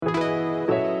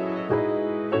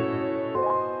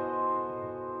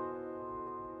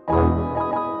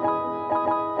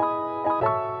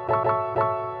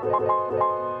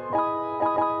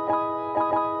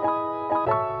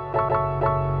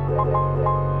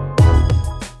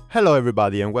Hello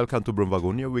everybody and welcome to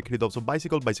Brunvagun, your weekly dose of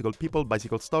bicycle people,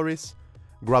 bicycle stories,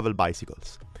 gravel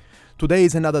bicycles. Today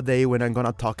is another day when I'm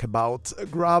gonna talk about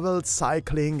gravel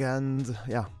cycling and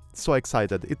so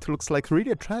excited. It looks like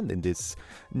really a trend in this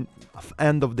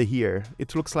end of the year.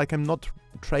 It looks like I'm not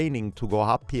training to go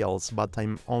up hills, but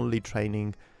I'm only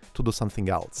training to do something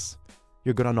else.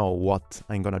 You're gonna know what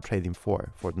I'm gonna trade him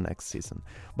for the next season.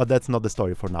 But that's not the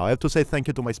story for now. I have to say thank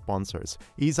you to my sponsors.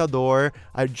 Isador,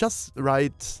 I just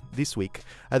this week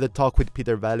had a talk with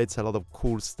Peter Velitz. A lot of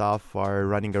cool stuff are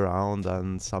running around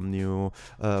and some new,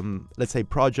 let's say,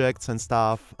 projects and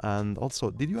stuff. And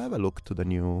also, did you have a look to the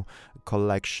new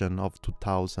collection of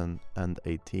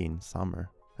 2018 summer?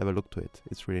 Have a look to it.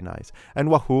 It's really nice. And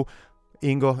Wahoo,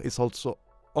 Ingo is also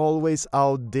always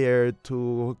out there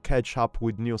to catch up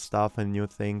with new stuff and new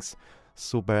things.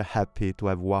 Super happy to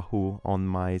have Wahoo on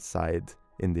my side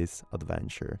in this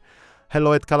adventure.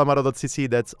 Hello at calamaro.cc,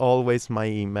 that's always my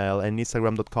email, and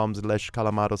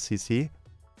instagram.com/calamarocc,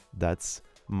 that's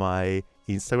my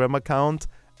Instagram account,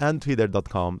 and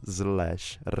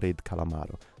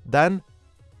twitter.com/readcalamaro. Then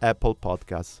Apple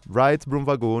Podcasts, write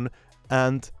Brunvagun,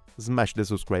 and smash the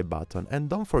subscribe button. And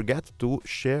don't forget to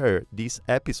share this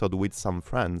episode with some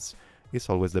friends. It's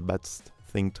always the best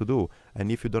thing to do.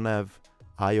 And if you don't have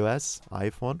iOS,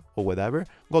 iPhone, or whatever,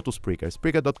 go to Spreaker,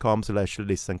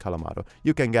 spreaker.com/listencalamaro.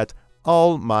 You can get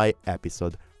all my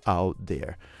episode out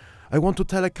there. I want to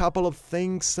tell a couple of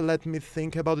things. Let me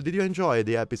think about it. Did you enjoy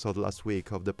the episode last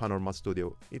week of the Panorama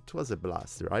Studio? It was a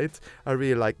blast, right? I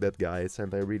really like that, guys,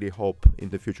 and I really hope in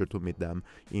the future to meet them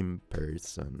in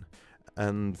person.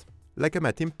 And like I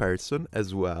met in person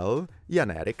as well,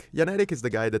 Jan Erik. Jan Erik is the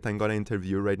guy that I'm gonna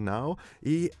interview right now.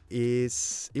 He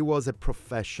was a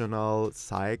professional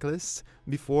cyclist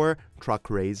before, truck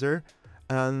racer,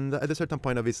 and at a certain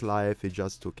point of his life he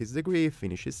just took his degree,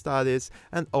 finished his studies,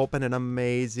 and opened an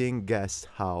amazing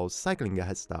cycling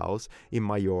guest house in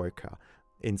Mallorca,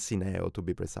 in Cineo to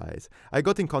be precise. I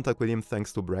got in contact with him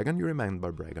thanks to Bregan. You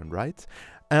remember Bregan, right?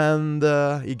 And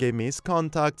he gave me his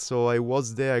contact, so I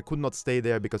was there. I could not stay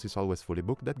there because he's always fully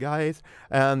booked, that guy.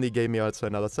 And he gave me also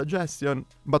another suggestion,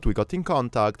 but we got in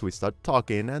contact, we started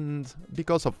talking, and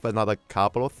because of another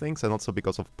couple of things, and also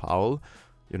because of Paul,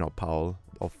 Paul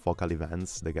of Focal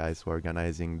Events, the guys who are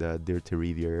organizing the Dirty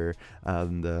Rivier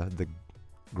and the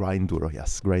Grinduro,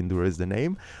 yes, Grinduro is the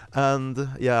name. And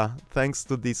thanks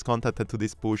to this contact and to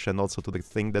this push, and also to the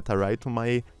thing that I write to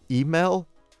my email,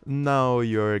 now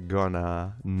you're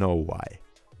gonna know why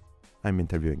I'm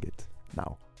interviewing it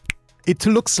now. It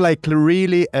looks like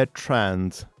really a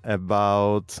trend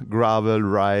about gravel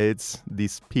rides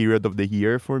this period of the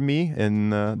year for me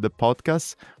in the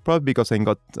podcast. Probably because I'm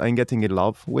getting in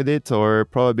love with it, or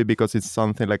probably because it's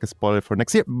something like a spoiler for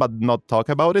next year, but not talk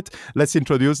about it. Let's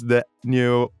introduce the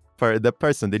new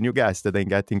guest that I'm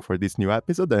getting for this new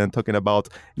episode. And I'm talking about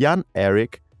Jan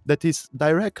Erik, that is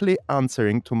directly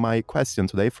answering to my question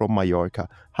today from Mallorca.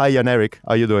 Hi, Jan Erik.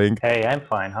 How are you doing? Hey, I'm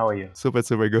fine. How are you? Super,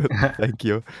 super good. Thank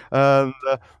you.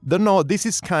 This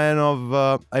is kind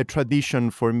of a tradition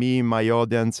for me, my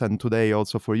audience, and today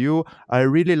also for you. I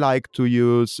really like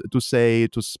to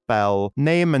spell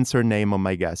name and surname of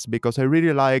my guests, because I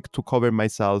really like to cover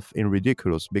myself in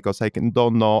ridiculous, because I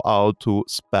don't know how to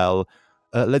spell,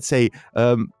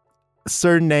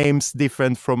 surnames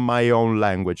different from my own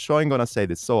language. So I'm gonna say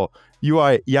this. So you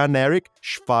are Jan Erik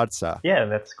Schwarzer. Yeah,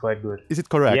 that's quite good. Is it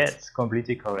correct? Yeah, it's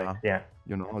completely correct. Yeah.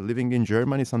 Living in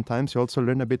Germany, sometimes you also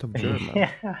learn a bit of German.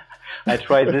 Yeah. I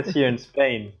tried this year in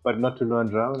Spain, but not to learn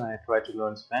German. I tried to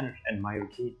learn Spanish and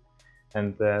Mallorquin,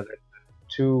 and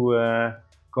two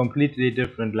completely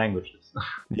different languages.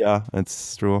 Yeah,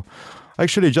 it's true.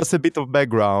 Actually, just a bit of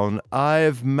background.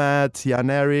 I've met Jan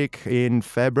Erik in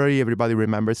February. Everybody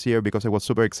remembers here, because I was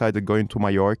super excited going to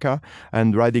Mallorca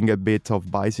and riding a bit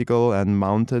of bicycle and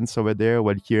mountains over there,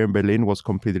 while here in Berlin was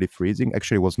completely freezing.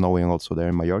 Actually, it was snowing also there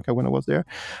in Mallorca when I was there.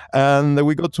 And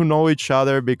we got to know each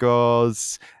other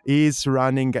because he's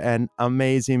running an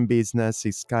amazing business.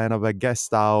 It's kind of a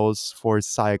guest house for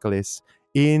cyclists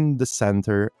in the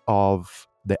center of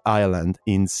the island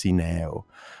in Cineo.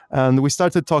 And we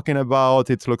started talking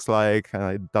about, it looks like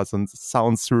it doesn't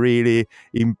sound really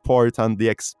important, the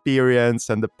experience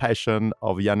and the passion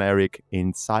of Jan Erik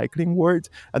in cycling world.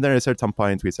 And then at a certain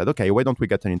point we said, okay, why don't we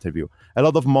get an interview? A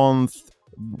lot of months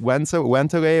went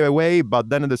away, but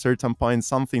then at a certain point,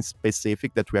 something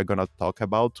specific that we are going to talk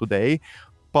about today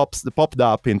popped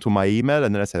up into my email.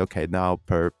 And then I said, okay, now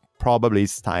probably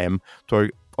it's time to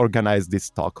organize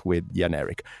this talk with Jan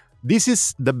Erik. This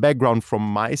is the background from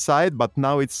my side, but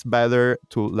now it's better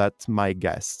to let my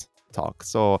guest talk.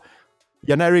 So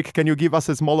Jan-Erik, can you give us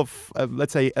a small of,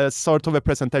 let's say, a sort of a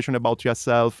presentation about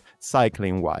yourself,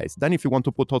 cycling-wise? Then if you want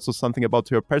to put also something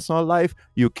about your personal life,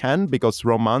 you can, because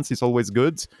romance is always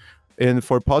good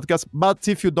for podcast. But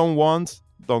if you don't want,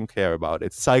 don't care about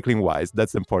it. Cycling-wise,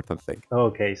 that's the important thing.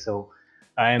 Okay, so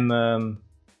I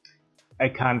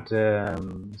can't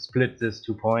split this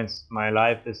 2 points. My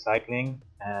life is cycling,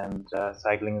 and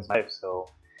cycling is life. So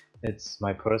it's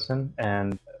my person.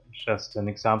 And just an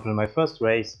example, my first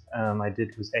race I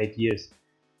did was 8 years,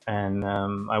 and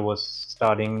I was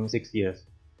starting 6 years.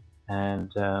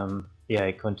 And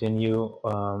I continue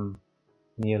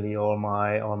nearly all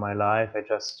my life. I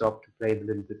just stopped to play a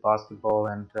little bit basketball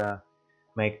and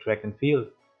make track and field.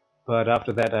 But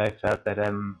after that, I felt that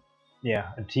a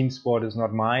team sport is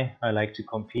not I like to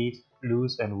compete,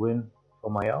 lose and win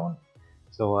for my own.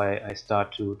 So I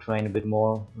start to train a bit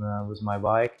more with my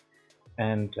bike,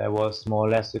 and I was more or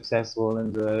less successful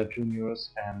in the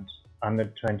juniors and under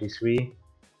 23.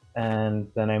 And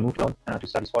then I moved on to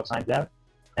study sports science there.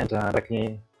 And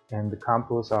luckily, in the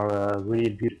campus are a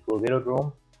really beautiful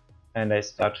velodrome, and I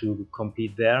start to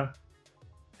compete there.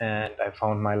 And I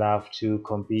found my love to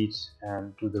compete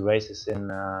and do the races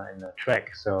in a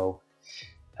track. So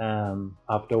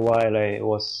after a while, I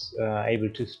was able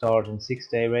to start in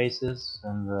 6-day races,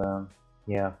 and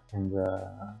in the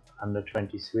under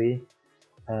 23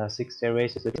 6-day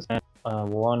races. And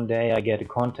one day, I get a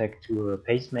contact to a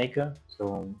pacemaker.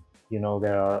 So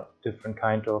there are different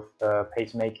kind of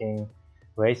pacemaking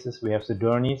races. We have the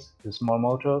Journeys, the small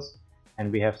motors,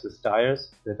 and we have the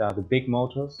Steyrs, that are the big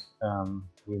motors.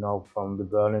 From the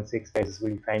Berlin 6 days is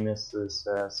really famous, this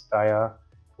Steyr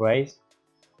race.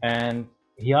 And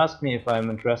he asked me if I'm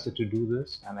interested to do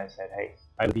this, and I said, hey,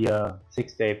 I'll be a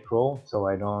 6-day pro, so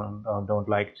I don't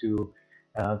like to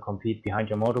compete behind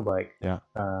your motorbike. Yeah.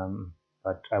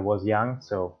 But I was young,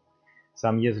 so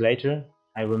some years later,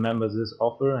 I remember this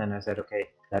offer, and I said, okay,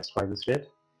 let's try this shit.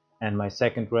 And my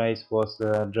second race was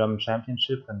the German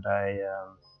Championship, and I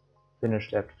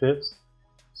finished at 5th.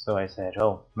 So I said,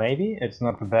 oh, maybe it's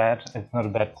not a bad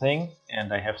thing,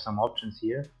 and I have some options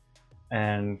here.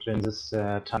 And in this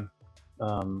time,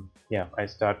 I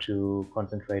start to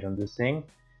concentrate on this thing.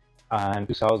 In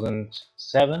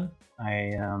 2007,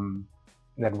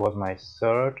 that was my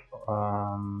third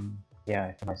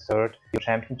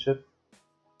championship.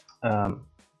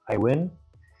 I won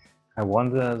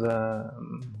the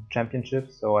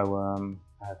championship, so I've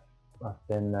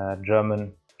been a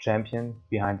German champion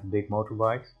behind the big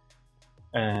motorbikes.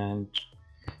 And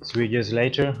 3 years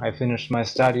later, I finished my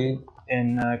study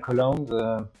in Cologne,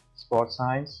 the sports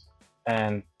science.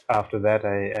 And after that,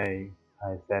 I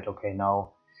said, okay,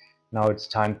 now it's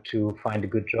time to find a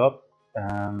good job.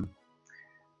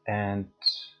 And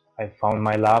I found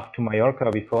my love to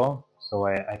Mallorca before, so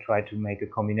I tried to make a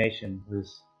combination with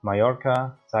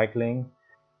Mallorca, cycling,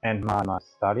 and my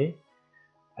study.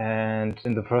 And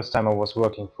in the first time, I was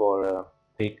working for a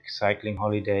big cycling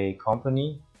holiday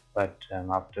company, but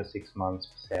after 6 months,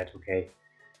 we said, okay,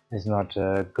 it's not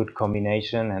a good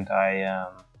combination, and I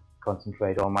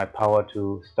concentrate all my power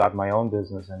to start my own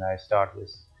business. And I start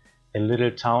with a little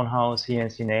townhouse here in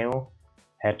Sineo,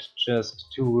 had just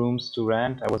 2 rooms to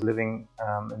rent. I was living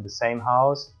in the same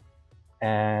house,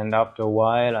 and after a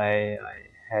while, I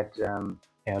had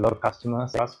a lot of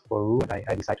customers asked for a room.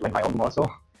 I decided to rent my own also,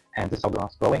 and this house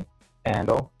was growing.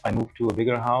 And I moved to a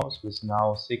bigger house with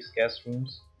now 6 guest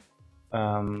rooms,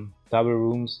 double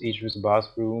rooms, each with a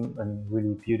bathroom, and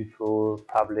really beautiful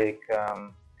public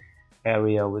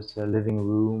area with a living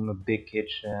room, a big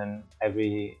kitchen.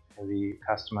 Every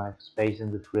customer has space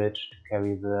in the fridge to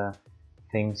carry the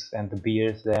things and the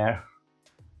beers there.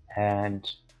 And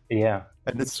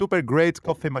and a super great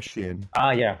coffee machine.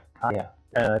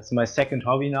 It's my second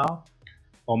hobby now,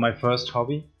 or my first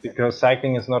hobby, because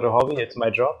cycling is not a hobby, it's my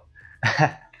job.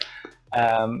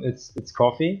 It's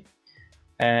coffee,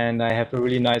 and I have a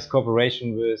really nice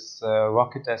cooperation with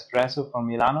Rocket Espresso from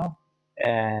Milano.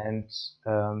 And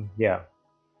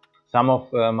some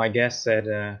of my guests said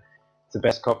it's the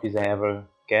best coffee they ever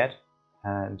get,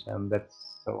 and that's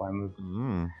so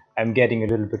I'm getting a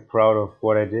little bit proud of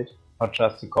what I did. Not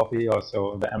just the coffee,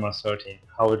 also the MR30,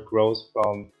 how it grows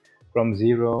from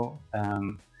zero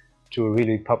to a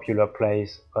really popular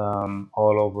place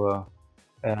all over,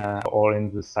 all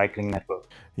in the cycling network.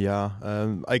 Yeah,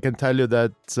 I can tell you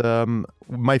that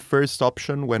my first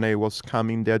option when I was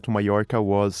coming there to Mallorca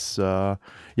was to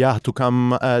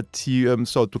come at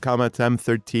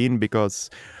M13,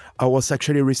 because I was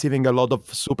actually receiving a lot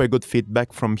of super good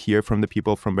feedback from the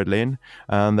people from Berlin,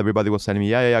 and everybody was telling me,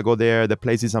 yeah, go there, the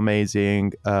place is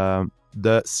amazing.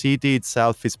 The city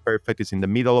itself is perfect. It's in the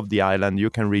middle of the island. You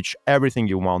can reach everything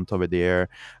you want over there.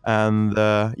 And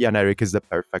Jan Erik is the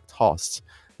perfect host.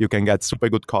 You can get super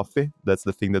good coffee. That's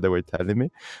the thing that they were telling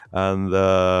me, and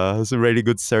some really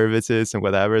good services and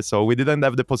whatever. So we didn't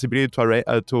have the possibility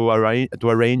to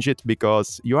arrange it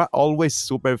because you are always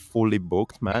super fully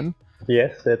booked, man.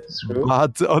 Yes, that's true.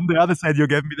 But on the other side, you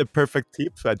gave me the perfect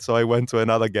tip, and so I went to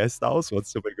another guest house. Was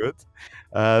super good,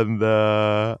 and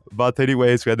but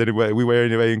anyways, we were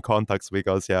anyway in contacts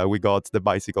because we got the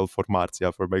bicycle for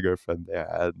Marcia, for my girlfriend there,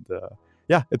 and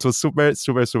it was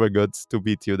super good to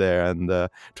meet you there and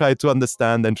try to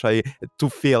understand and try to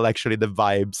feel actually the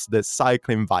vibes, the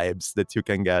cycling vibes that you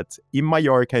can get in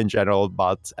Mallorca in general,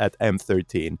 but at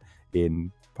M13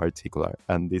 in particular,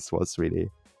 and this was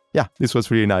really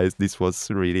nice. This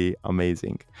was really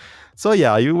amazing. So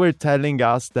you were telling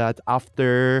us that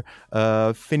after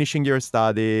finishing your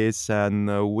studies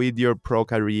and with your pro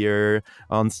career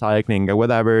on cycling or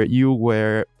whatever, you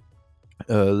were,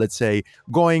 let's say,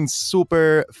 going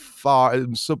super far,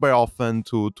 super often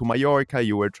to Mallorca.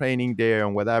 You were training there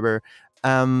and whatever.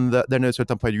 And then at a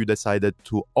certain point, you decided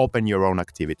to open your own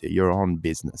activity, your own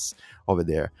business over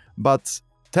there. But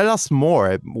tell us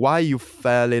more why you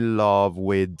fell in love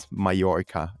with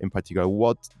Mallorca in particular.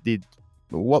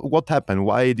 What happened?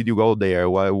 Why did you go there?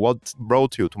 What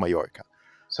brought you to Mallorca?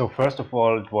 So first of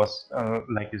all, it was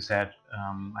like you said,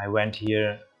 I went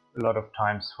here a lot of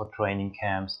times for training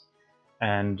camps,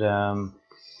 and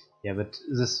but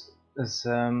this is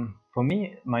for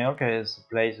me, Mallorca is a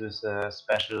place with a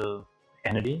special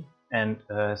energy, and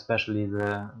especially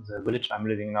the village I'm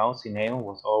living now, Sineo,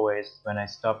 was always, when I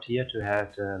stopped here to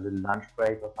have a little lunch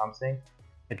break or something,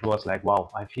 it was like,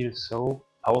 wow, I feel so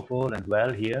powerful and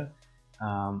well here.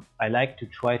 I like to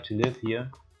try to live here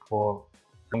for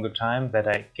a longer time, that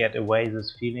I get away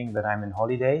this feeling that I'm in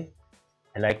holiday.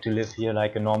 I like to live here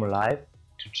like a normal life,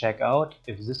 to check out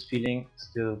if this feeling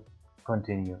still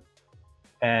continue.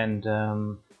 And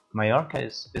Mallorca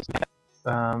is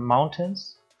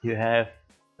mountains. You have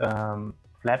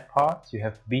flat parts. You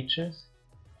have beaches,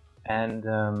 and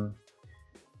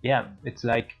it's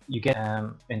like you get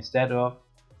instead of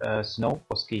snow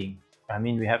for skiing. I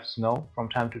mean, we have snow from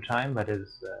time to time, but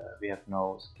we have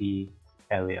no ski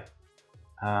area.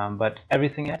 But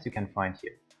everything else you can find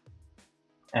here.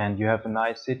 And you have a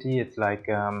nice city. It's like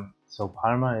so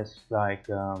Palma is like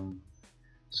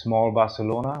small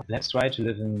Barcelona. Let's try to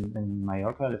live in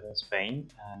Mallorca, live in Spain,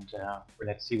 and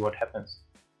let's see what happens.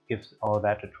 Give all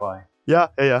that a try.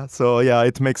 Yeah. So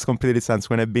it makes completely sense.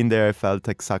 When I've been there, I felt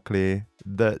exactly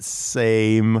the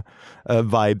same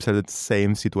vibes and the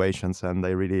same situations, and I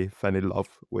really fell in love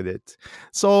with it.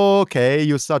 So okay,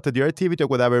 you started your activity or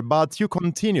whatever, but you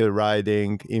continued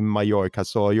riding in Mallorca.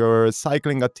 So your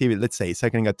cycling activity, let's say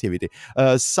cycling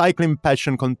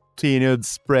passion continued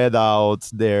spread out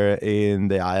there in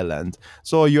the island.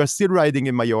 So you are still riding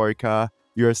in Mallorca.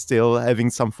 You're still having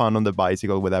some fun on the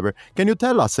bicycle, whatever. Can you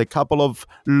tell us a couple of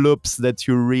loops that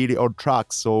you really, or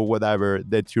tracks or whatever,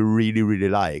 that you really, really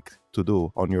like to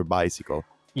do on your bicycle?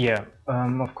 Yeah,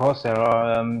 of course there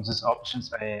are these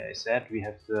options. I said we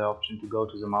have the option to go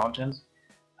to the mountains,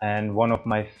 and one of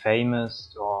my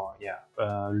famous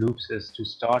loops is to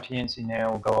start here in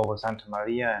Sineo, go over Santa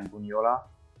Maria and Bunyola,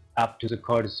 up to the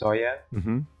Col de Soller.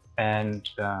 Mm-hmm. And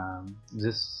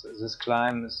this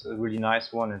climb is a really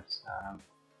nice one.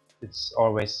 It's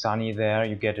always sunny there.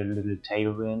 You get a little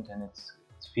tailwind, and it's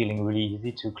feeling really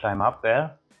easy to climb up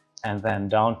there. And then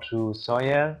down to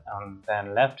Soller, and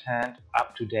then left hand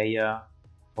up to Deia,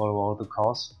 follow all the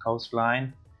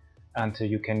coastline until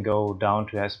you can go down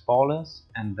to Espoles,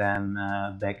 and then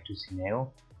back to Sineo.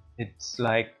 It's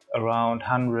like around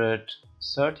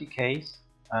 130 k's,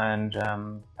 and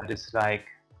it's like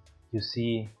you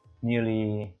see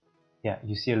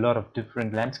you see a lot of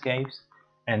different landscapes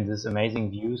and these amazing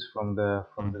views from the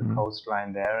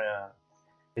coastline there.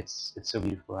 It's so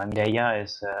beautiful. And Deia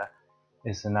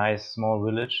is a nice small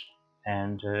village,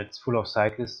 and it's full of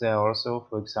cyclists there also.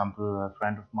 For example, a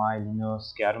friend of mine,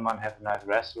 Linus Gerdemann, have a nice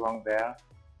restaurant there.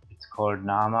 It's called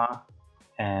Nama.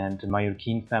 And the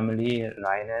Mallorquin family,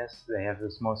 Reines, they have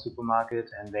a small supermarket,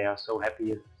 and they are so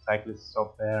happy if cyclists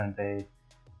stop there, and they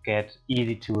get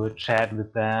easy to chat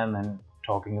with them and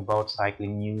talking about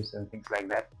cycling news and things like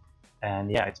that. And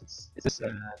it's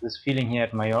this feeling here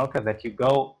at Mallorca that you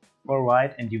go for a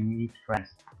ride and you meet friends.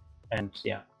 And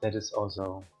that is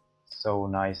also so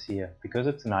nice here, because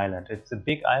it's an island. It's a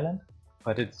big island,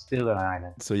 but it's still an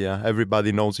island. So yeah,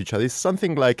 everybody knows each other. It's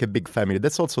something like a big family.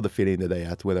 That's also the feeling that I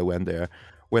had when I went there.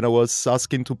 When I was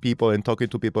asking to people and talking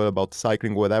to people about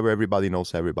cycling, whatever, everybody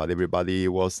knows everybody. Everybody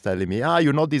was telling me,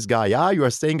 you know this guy. You are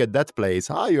staying at that place.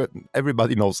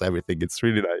 Everybody knows everything. It's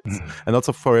really nice. And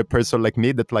also for a person like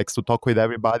me that likes to talk with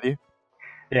everybody.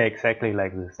 Yeah, exactly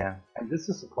like this. Yeah, and this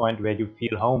is the point where you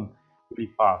feel home really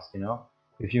fast. You know,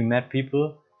 if you met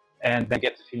people and they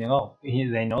get the feeling, oh,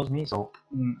 they knows me, so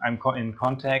I'm in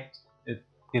contact. It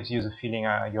gives you the feeling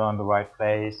you're on the right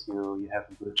place. You have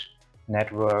a good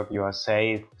network. You are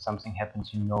safe. If something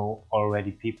happens, you know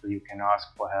already people you can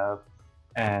ask for help,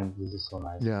 and this is so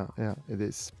nice. Yeah, it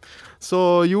is.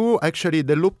 So you actually,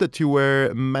 the loop that you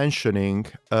were mentioning,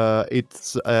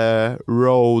 it's a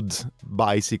road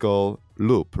bicycle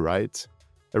loop, right?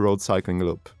 A road cycling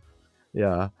loop.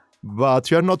 Yeah. But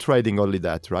you're not riding only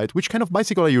that, right? Which kind of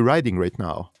bicycle are you riding right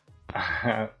now?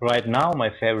 Right now,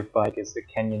 my favorite bike is the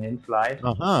Canyon InFlight.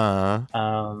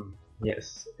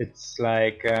 Yes, it's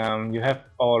like you have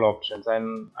all options.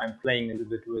 I'm playing a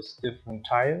little bit with different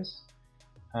tires.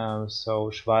 So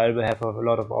Schwalbe have a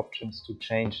lot of options to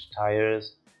change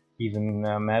tires. Even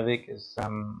Mavic is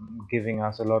giving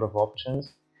us a lot of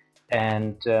options.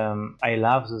 And I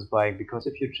love this bike because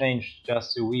if you change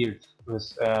just the wheels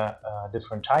with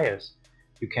different tires,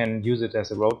 you can use it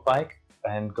as a road bike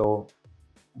and go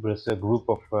with a group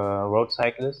of road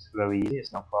cyclists. Very easy,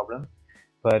 it's no problem.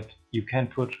 But you can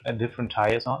put different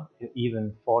tires on.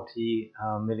 Even 40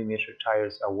 millimeter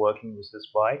tires are working with this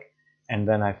bike. And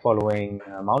then I'm following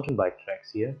mountain bike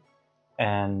tracks here.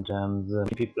 And the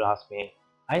people ask me,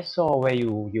 I saw where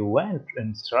you went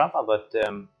in Strava, but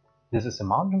this is a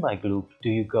mountain bike loop. Do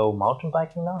you go mountain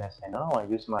biking now? I say, no, I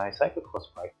use my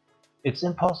cyclocross bike. It's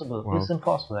impossible. Wow. It's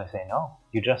impossible. I say, no,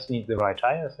 you just need the right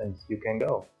tires and you can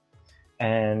go.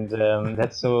 And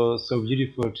that's so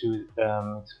beautiful to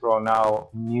explore now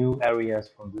new areas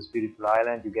from this beautiful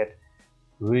island. You get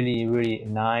really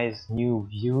nice new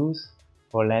views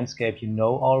for landscape you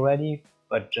know already,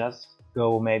 but just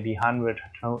go maybe 100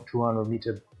 200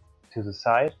 meters to the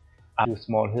side up to a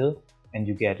small hill and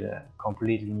you get a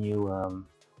completely new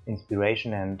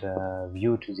inspiration and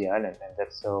view to the island, and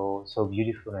that's so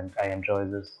beautiful, and I enjoy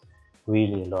this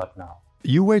really a lot now.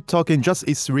 You were talking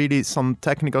it's really some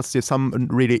technical stuff, some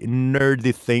really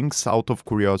nerdy things out of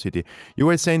curiosity. You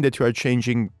were saying that you are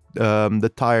changing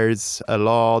the tires a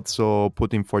lot, so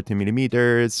putting 40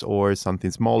 millimeters or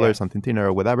something smaller, something thinner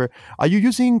or whatever. Are you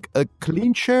using a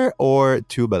clincher or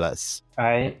tubeless?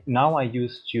 Now I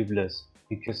use tubeless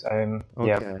because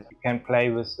you can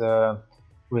play with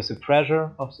the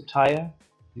pressure of the tire.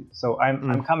 So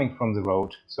I'm coming from the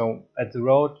road. So at the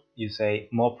road you say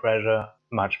more pressure,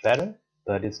 much better,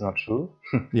 but it's not true.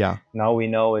 Yeah. Now we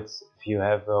know if you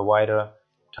have wider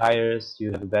tires,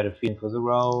 you have a better feeling for the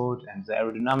road, and the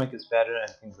aerodynamic is better and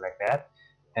things like that.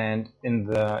 And in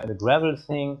the gravel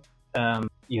thing,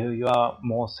 you are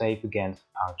more safe against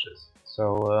punctures.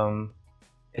 So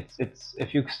it's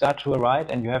if you start to a ride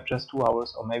and you have just 2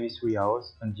 hours or maybe 3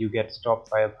 hours and you get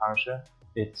stopped by a puncture,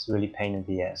 it's really pain in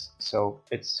the ass. So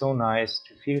it's so nice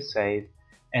to feel safe.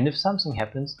 And if something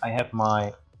happens, I have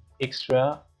my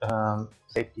extra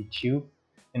safety tube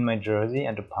in my jersey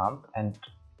and a pump, and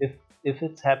if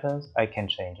it happens, I can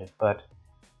change it. But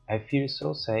I feel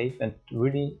so safe, and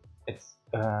really it's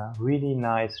a really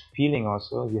nice feeling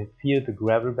also. You feel the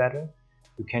gravel better.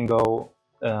 You can go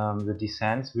the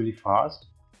descents really fast.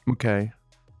 Okay.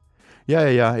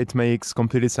 Yeah, it makes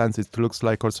completely sense. It looks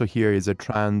like also here is a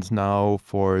trend now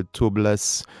for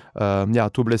tubeless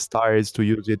tires, to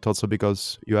use it also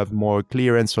because you have more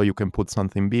clearance, so you can put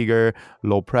something bigger,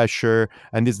 low pressure,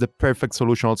 and it's the perfect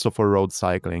solution also for road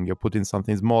cycling. You're putting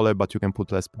something smaller, but you can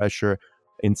put less pressure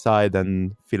inside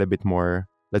and feel a bit more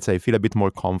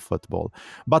comfortable.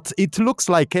 But it looks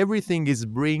like everything is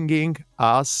bringing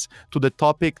us to the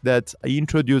topic that I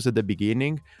introduced at the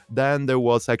beginning. Then there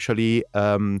was actually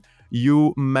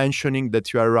you mentioning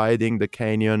that you are riding the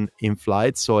Canyon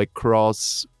InFlight, so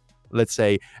across, let's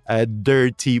say, a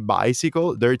dirty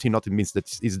bicycle. Dirty, not it means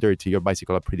that it's dirty. Your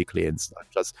bicycle are pretty clean, it's not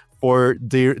just for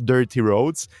dirty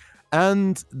roads.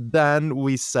 And then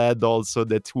we said also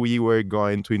that we were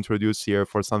going to introduce here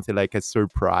for something like a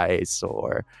surprise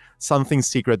or something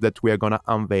secret that we are going to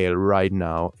unveil right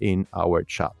now in our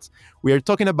chat. We are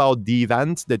talking about the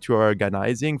event that you are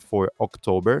organizing for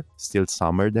October, still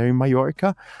summer there in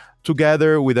Mallorca,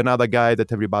 together with another guy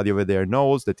that everybody over there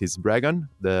knows, that is Bregan,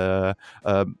 the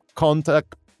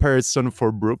contact person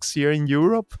for Brooks here in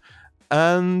Europe.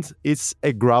 And it's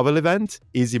a gravel event,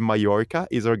 is in Mallorca,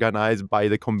 is organized by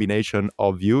the combination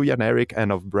of you, Jan Erik,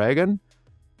 and of Bregan.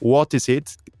 What is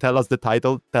it? Tell us the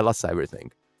title, tell us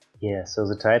everything. Yeah, so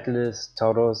the title is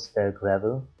Toros del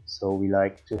Gravel. So we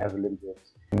like to have a little bit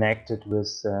connected with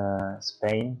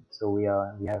Spain. So we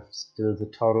have still the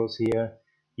toros here.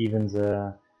 Even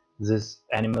this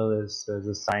animal is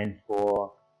the sign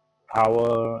for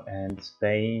power and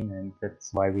Spain, and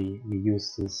that's why we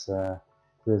use this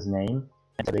name.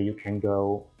 And so you can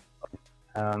go.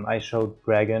 I showed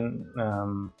Dragon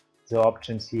the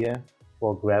options here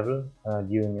for gravel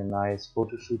during a nice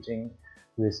photo shooting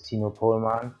with Timo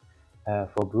Pohlmann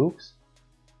for Brooks,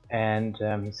 and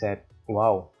he said,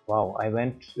 wow, I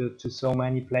went to so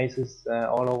many places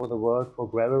all over the world for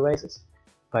gravel races,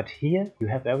 but here you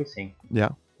have everything. Yeah.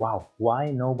 Wow,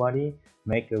 why nobody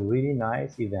make a really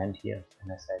nice event here?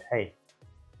 And I said, hey,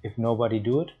 if nobody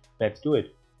do it, let's do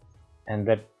it. And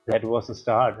that was the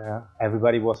start.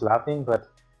 Everybody was laughing, but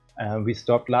we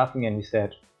stopped laughing and we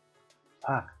said,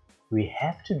 fuck, we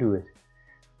have to do it.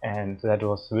 And that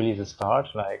was really the start,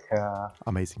 like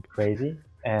amazing, crazy.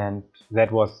 And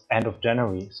that was end of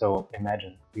January. So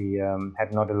imagine, we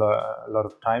had not a lot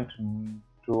of time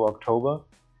to October.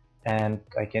 And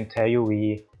I can tell you,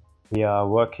 we are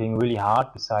working really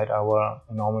hard beside our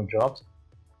normal jobs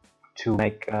to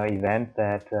make an event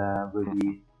that will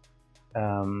be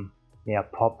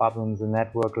pop up in the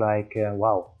network. Like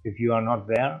wow, if you are not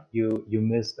there, you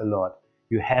missed a lot.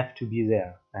 You have to be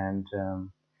there. And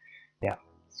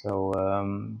so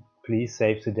please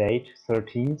save the date,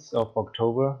 13th of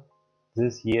October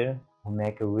this year. We'll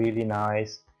make a really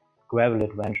nice gravel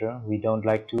adventure. We don't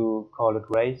like to call it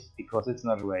race because it's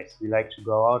not a race. We like to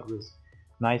go out with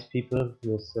nice people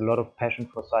with a lot of passion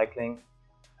for cycling,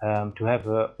 to have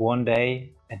a one-day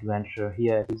adventure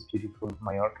here at this beautiful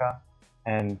Mallorca.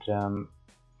 And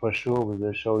for sure we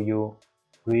will show you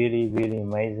really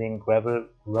amazing gravel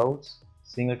roads,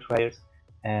 single trails,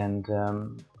 and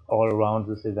all around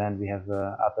this event we have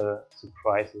other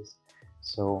surprises.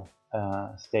 So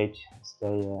stay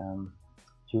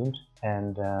tuned.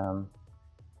 And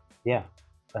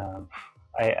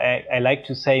I like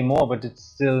to say more, but it's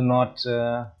still not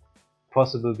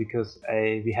possible because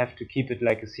we have to keep it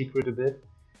like a secret a bit.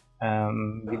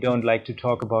 We don't like to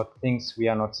talk about things we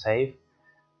are not safe.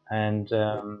 And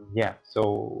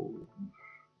so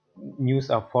news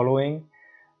are following.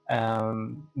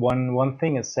 One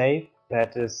thing is safe,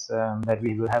 that is that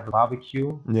we will have a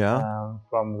barbecue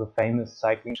from the famous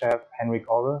cycling chef Henrik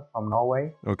Orre from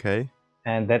Norway. Okay.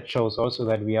 And that shows also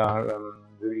that we are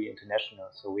really international.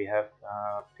 So we have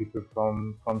people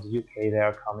from the UK, they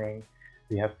are coming.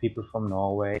 We have people from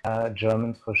Norway,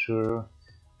 Germans for sure,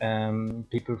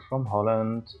 people from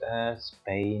Holland,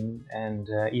 Spain, and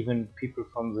even people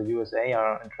from the USA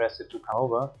are interested to come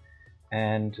over.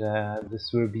 And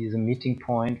this will be the meeting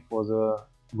point for the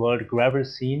world gravel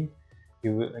scene.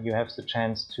 You have the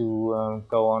chance to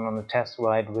go on a test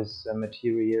ride with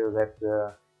material that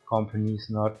the company's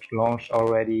not launched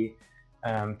already,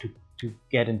 to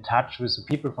get in touch with the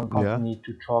people from company,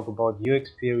 to talk about your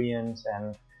experience,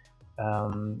 and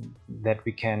that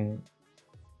we can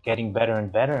getting better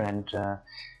and better. And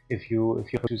if you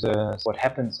to what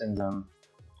happens in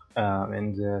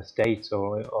the States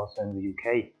or also in the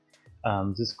UK,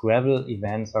 these gravel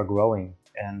events are growing.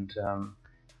 And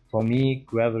for me,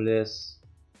 gravel is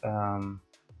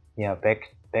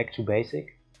back to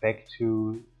basic, back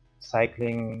to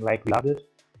cycling like we love it.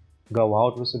 Go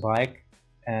out with a bike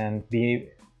and be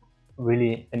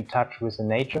really in touch with the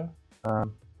nature.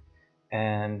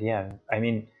 And I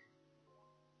mean,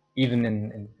 even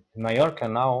in Mallorca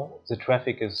now, the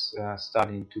traffic is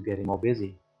starting to get more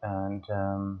busy, and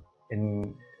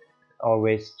in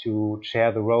always to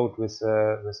share the road with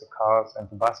the cars and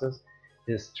the buses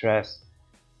is stress.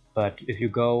 But if you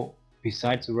go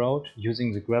beside the road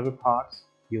using the gravel parks,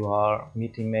 you are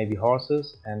meeting maybe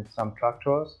horses and some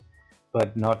tractors,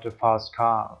 but not a fast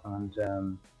car.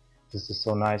 And this is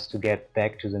so nice to get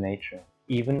back to the nature,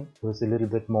 even with a little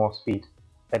bit more speed.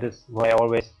 That is why I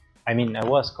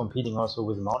was competing also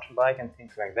with a mountain bike and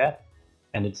things like that,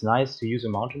 and it's nice to use a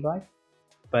mountain bike.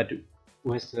 But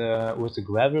with the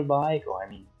gravel bike, or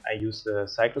I use the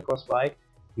cyclocross bike,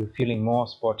 you're feeling more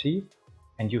sporty,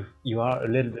 and you are a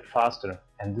little bit faster.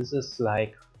 And this is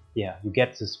like, you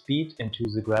get the speed into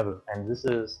the gravel, and this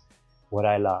is what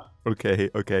I love.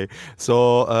 Okay.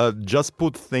 So just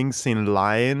put things in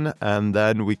line, and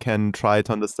then we can try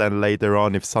to understand later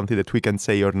on if something that we can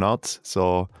say or not.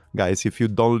 So guys, if you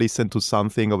don't listen to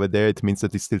something over there, it means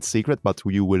that it's still secret, but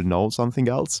you will know something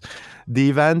else. The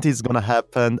event is going to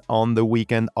happen on the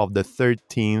weekend of the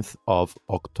 13th of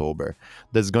October.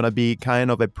 There's going to be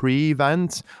kind of a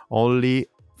pre-event only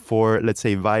for, let's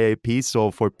say, VIP,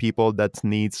 so for people that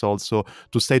needs also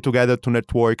to stay together, to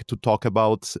network, to talk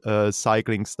about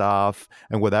cycling stuff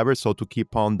and whatever, so to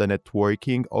keep on the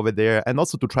networking over there, and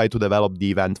also to try to develop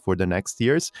the event for the next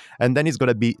years. And then it's going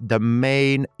to be the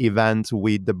main event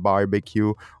with the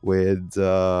barbecue, with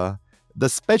the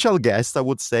special guest, I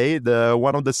would say, the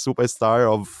one of the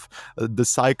superstar of the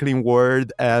cycling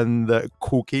world and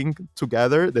cooking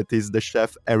together. That is the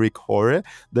chef Eric Hore.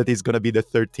 That is going to be the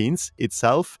 13th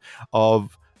itself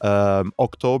of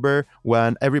October,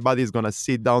 when everybody is gonna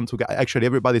sit down together. Actually,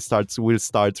 everybody will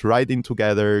start riding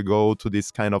together, go to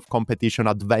this kind of competition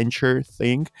adventure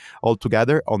thing all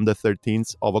together on the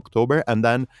 13th of October, and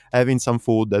then having some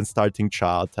food and starting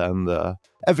chat and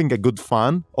having a good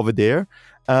fun over there.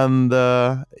 And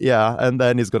and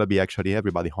then it's gonna be actually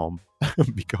everybody home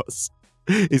because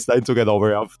it's time to get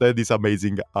over after this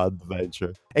amazing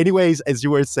adventure. Anyways, as you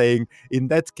were saying, in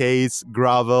that case,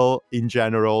 gravel in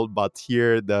general, but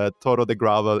here the Toro de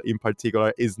Gravel in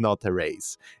particular is not a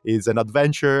race. It's an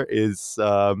adventure, is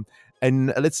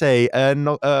and let's say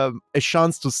a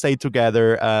chance to stay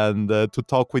together and to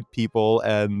talk with people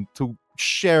and to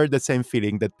share the same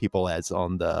feeling that people has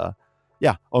on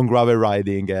on gravel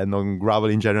riding and on gravel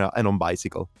in general and on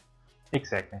bicycle.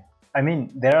 Exactly. I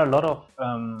mean, there are a lot of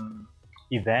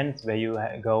events where you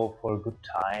go for a good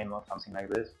time or something like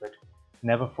this, but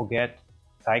never forget,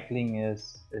 cycling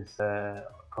is a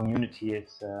community.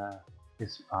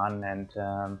 It's fun, and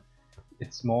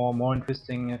it's more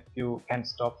interesting if you can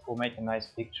stop for make a nice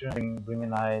picture, bring a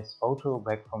nice photo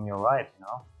back from your ride.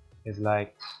 It's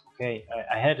like, okay,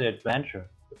 I had an adventure.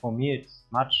 For me, it's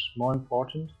much more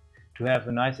important to have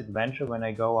a nice adventure when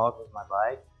I go out with my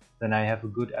bike than I have a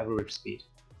good average speed.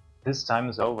 This time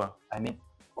is over. I mean,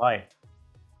 why?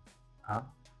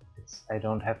 I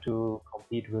don't have to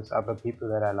compete with other people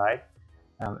that I like.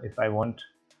 If I want,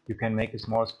 you can make a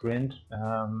small sprint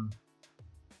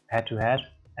head to head,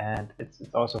 and it's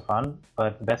also fun.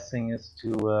 But the best thing is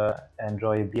to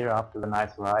enjoy a beer after the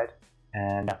nice ride.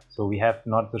 And so we have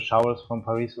not the showers from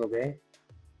Paris-Roubaix,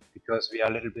 because we are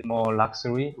a little bit more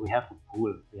luxury. We have a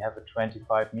pool. We have a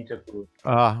 25-meter pool.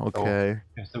 Okay.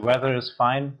 So if the weather is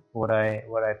fine, what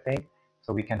I think,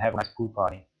 so we can have a nice pool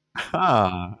party.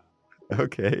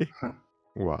 Okay.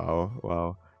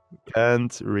 Wow.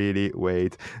 Can't really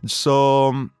wait.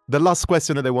 So the last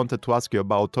question that I wanted to ask you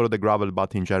about Toro de Gravel,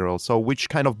 but in general. So which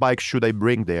kind of bike should I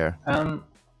bring there?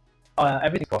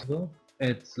 Everything's possible.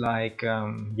 It's like,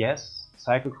 yes,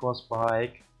 cyclocross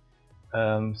bike,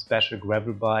 special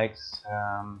gravel bikes.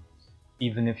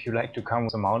 Even if you like to come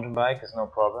with a mountain bike, it's no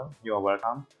problem. You are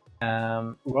welcome.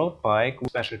 Road bike with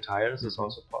special tires is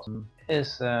also possible.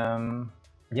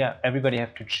 Everybody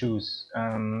have to choose.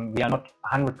 We are not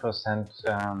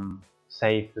 100%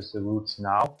 safe with the routes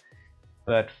now,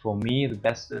 but for me the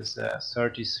best is a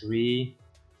 33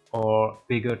 or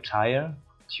bigger tire,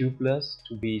 tubeless,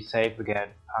 to be safe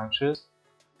against punctures.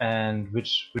 And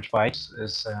which bikes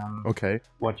is Okay.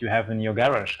 what you have in your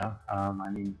garage. I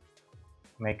mean,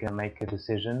 make a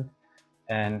decision.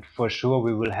 And for sure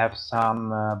we will have some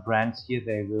brands here.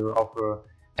 They will offer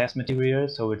test material,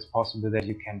 so it's possible that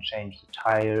you can change the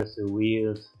tires, the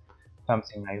wheels,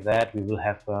 something like that. We will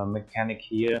have a mechanic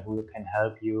here who can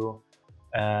help you,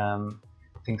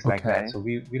 things like that. So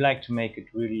we like to make it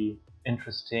really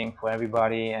interesting for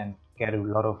everybody and get a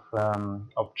lot of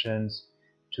options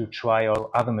to try all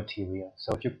other material.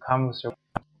 So if you come with your,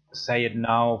 say it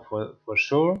now for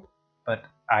sure, but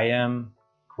I am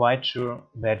quite sure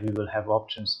that we will have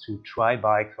options to try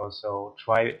bikes also,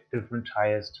 try different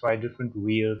tires, try different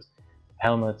wheels,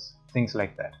 helmets, things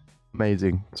like that.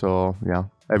 Amazing. So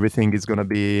everything is gonna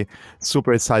be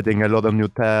super exciting, a lot of new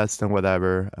tests and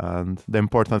whatever. And the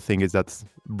important thing is that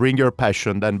bring your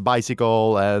passion, then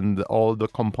bicycle and all the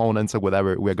components or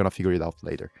whatever, we're gonna figure it out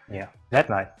later. Yeah, that's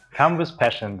nice. Come with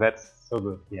passion, that's so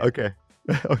good. Yeah.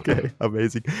 Okay,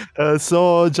 amazing.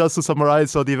 So just to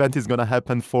summarize, so the event is gonna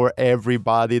happen for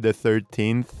everybody the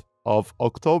 13th of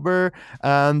October,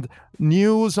 and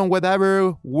news on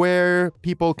whatever, where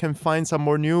people can find some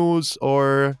more news,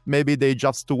 or maybe they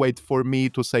just to wait for me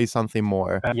to say something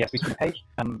more. Yes, we should page,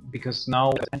 because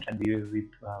now, as mentioned, we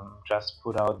just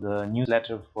put out the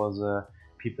newsletter for the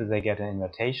people. They get an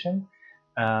invitation.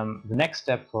 The next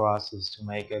step for us is to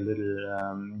make a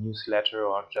little newsletter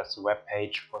or just a web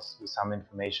page with some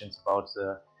information about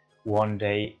the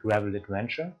one-day gravel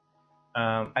adventure.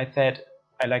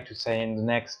 I like to say in the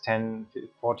next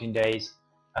 10-14 days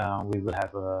we will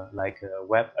have a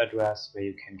web address where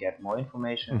you can get more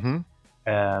information.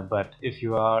 But if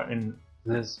you are in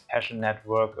this passion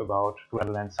network about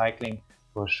gravel and cycling,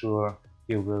 for sure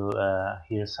you will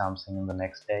hear something in the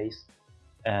next days.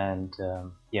 And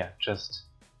just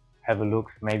have a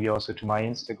look maybe also to my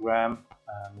Instagram.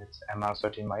 It's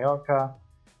MR13 Mallorca.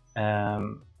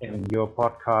 In your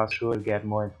podcast, sure, get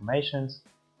more informations.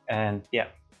 And Yeah.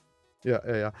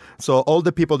 So all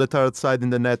the people that are outside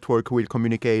in the network will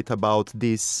communicate about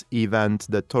this event,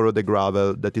 the Toro de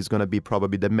Gravel, that is going to be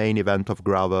probably the main event of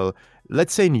gravel,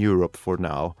 let's say in Europe for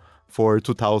now, for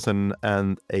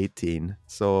 2018.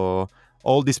 So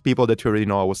all these people that you already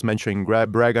know, I was mentioning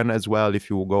Bregan as well.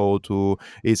 If you go to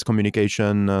his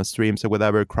communication streams or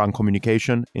whatever, Crank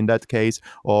Communication in that case,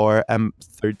 or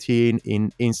M13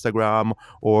 in Instagram,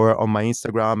 or on my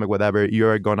Instagram or whatever,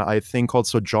 you're gonna, I think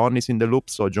also John is in the loop.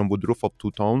 So John Woodruff of Two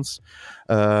Tones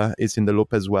is in the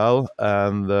loop as well.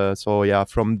 And so yeah,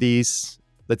 from these,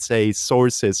 let's say,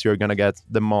 sources, you're gonna get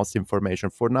the most information.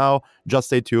 For now, just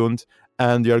stay tuned,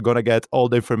 and you're gonna get all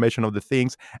the information of the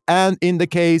things. And in the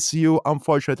case you,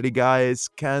 unfortunately, guys,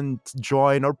 can't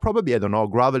join, or probably, I don't know,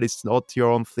 gravel is not your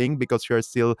own thing because you're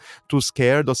still too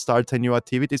scared of starting new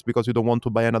activities because you don't want to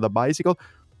buy another bicycle.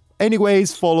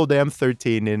 Anyways, follow the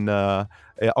M13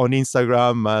 on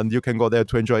Instagram, and you can go there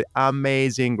to enjoy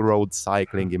amazing road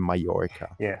cycling in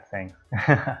Mallorca. Yeah, thanks.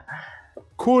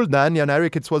 Cool, Dan, Jan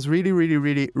Erik. It was really, really,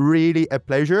 really, really a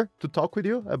pleasure to talk with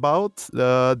you about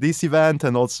this event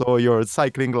and also your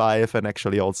cycling life and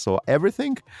actually also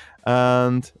everything.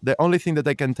 And the only thing that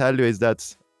I can tell you is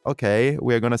that, okay,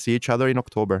 we're going to see each other in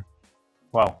October.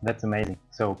 Wow, that's amazing.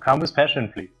 So come with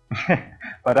passion, please.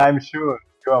 But I'm sure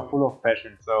you are full of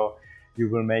passion, so you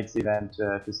will make the event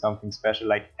to something special,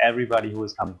 like everybody who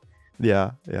is coming.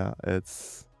 Yeah,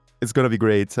 it's going to be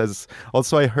great. As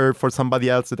also I heard for somebody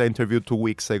else that I interviewed 2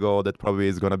 weeks ago that probably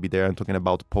is going to be there and talking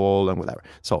about Paul and whatever.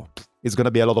 So it's going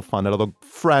to be a lot of fun, a lot of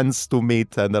friends to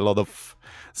meet and a lot of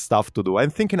stuff to do.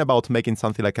 I'm thinking about making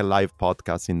something like a live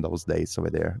podcast in those days over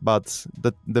there. But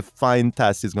the fine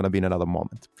test is going to be in another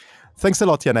moment. Thanks a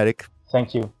lot, Jan Erik.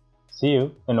 Thank you. See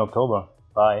you in October.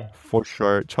 Bye. For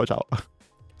sure. Ciao, ciao.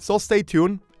 So stay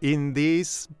tuned in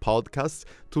this podcast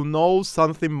to know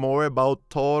something more about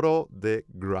Toro de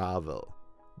Gravel,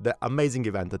 the amazing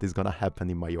event that is going to happen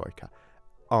in Mallorca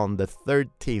on the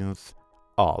 13th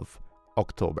of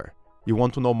October. You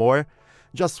want to know more?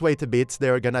 Just wait a bit.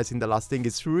 They're organizing the last thing.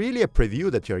 It's really a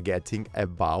preview that you're getting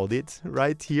about it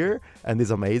right here, and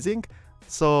it's amazing.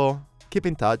 So keep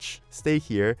in touch. Stay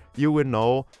here. You will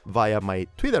know via my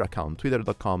Twitter account,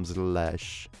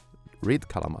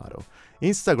 twitter.com/readcalamaro.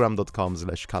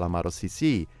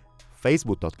 Instagram.com/CalamaroCC,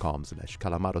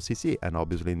 Facebook.com/CalamaroCC, and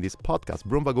obviously in this podcast,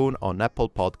 Broomwagon on Apple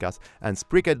Podcasts and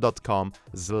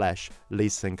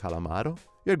Spreaker.com/ListenCalamaro.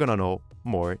 You're gonna know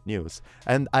more news.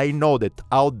 And I know that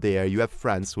out there you have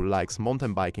friends who likes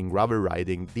mountain biking, gravel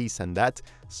riding, this and that,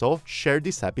 so share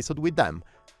this episode with them,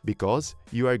 because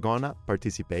you are gonna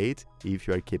participate, if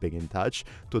you are keeping in touch,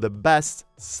 to the best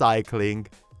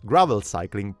gravel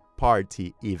cycling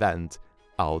party event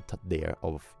out there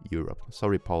of Europe.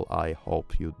 Sorry, Paul, I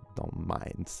hope you don't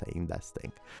mind saying that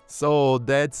thing. So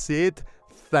that's it.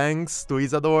 Thanks to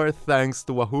Isador, thanks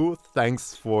to Wahoo,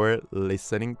 thanks for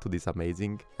listening to this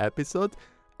amazing episode,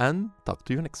 and talk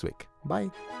to you next week. Bye.